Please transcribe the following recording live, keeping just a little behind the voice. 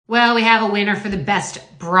Well, we have a winner for the best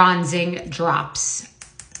bronzing drops.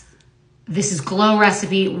 This is Glow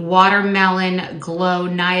Recipe Watermelon Glow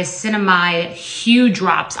Niacinamide Hue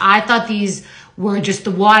Drops. I thought these were just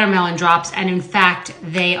the watermelon drops, and in fact,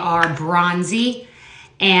 they are bronzy,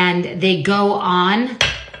 and they go on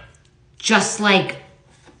just like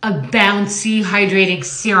a bouncy hydrating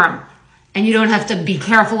serum. And you don't have to be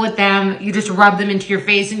careful with them. You just rub them into your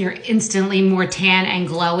face and you're instantly more tan and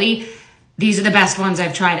glowy. These are the best ones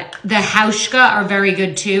I've tried. The Hauschka are very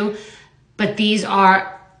good too, but these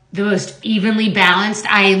are the most evenly balanced.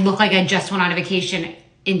 I look like I just went on a vacation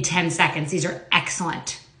in 10 seconds. These are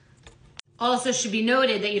excellent. Also should be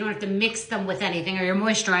noted that you don't have to mix them with anything or your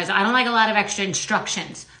moisturizer. I don't like a lot of extra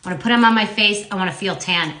instructions. When I put them on my face, I want to feel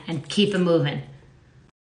tan and keep it moving.